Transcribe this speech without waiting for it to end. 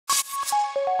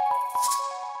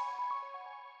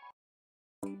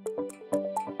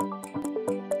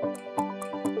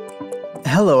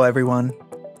Hello everyone!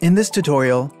 In this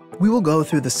tutorial, we will go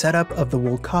through the setup of the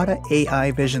WLKATA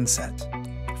AI Vision Set.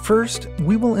 First,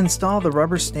 we will install the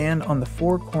rubber stand on the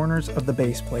four corners of the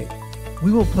base plate.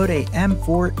 We will put a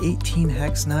M4 18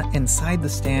 hex nut inside the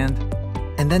stand,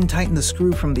 and then tighten the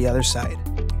screw from the other side.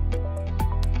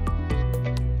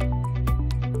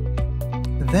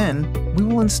 Then, we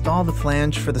will install the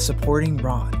flange for the supporting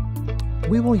rod.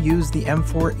 We will use the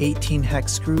M4 18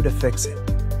 hex screw to fix it.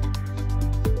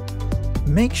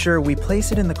 Make sure we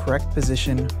place it in the correct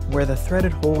position where the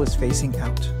threaded hole is facing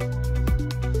out.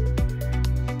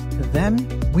 Then,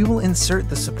 we will insert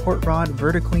the support rod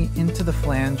vertically into the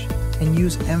flange and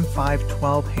use M5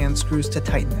 12 hand screws to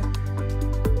tighten it.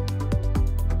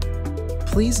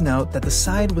 Please note that the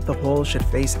side with the hole should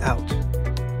face out.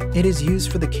 It is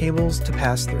used for the cables to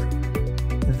pass through.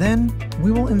 Then,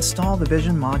 we will install the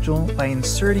vision module by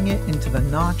inserting it into the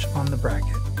notch on the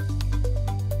bracket.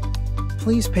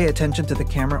 Please pay attention to the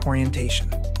camera orientation.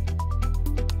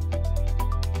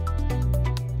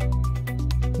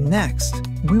 Next,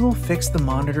 we will fix the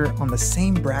monitor on the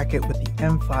same bracket with the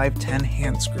M5 10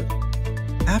 hand screw.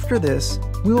 After this,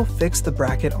 we will fix the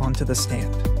bracket onto the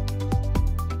stand.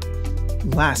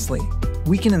 Lastly,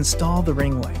 we can install the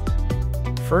ring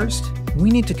light. First,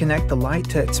 we need to connect the light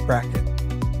to its bracket.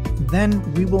 Then,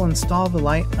 we will install the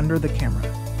light under the camera.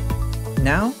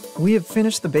 Now, we have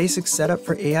finished the basic setup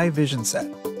for AI Vision Set.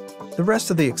 The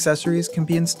rest of the accessories can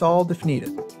be installed if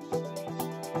needed.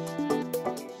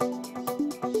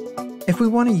 If we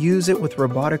want to use it with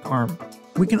robotic arm,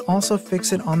 we can also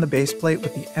fix it on the base plate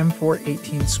with the M4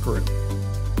 18 screw.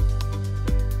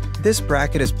 This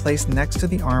bracket is placed next to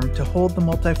the arm to hold the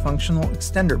multifunctional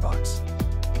extender box.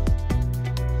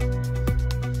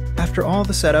 After all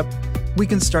the setup, we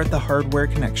can start the hardware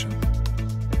connection.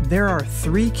 There are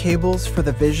 3 cables for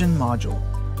the vision module.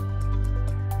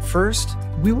 First,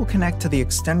 we will connect to the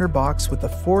extender box with a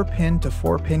 4-pin to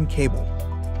 4-pin cable.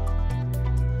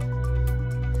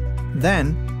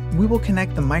 Then, we will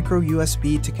connect the micro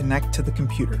USB to connect to the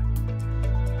computer.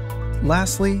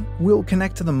 Lastly, we will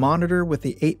connect to the monitor with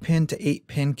the 8-pin to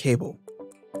 8-pin cable.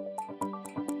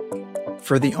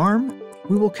 For the arm,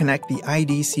 we will connect the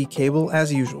IDC cable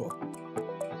as usual.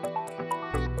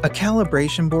 A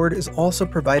calibration board is also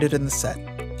provided in the set,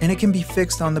 and it can be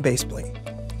fixed on the base plate.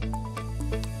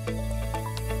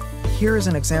 Here is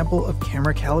an example of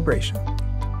camera calibration.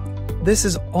 This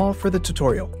is all for the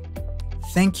tutorial.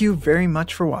 Thank you very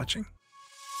much for watching.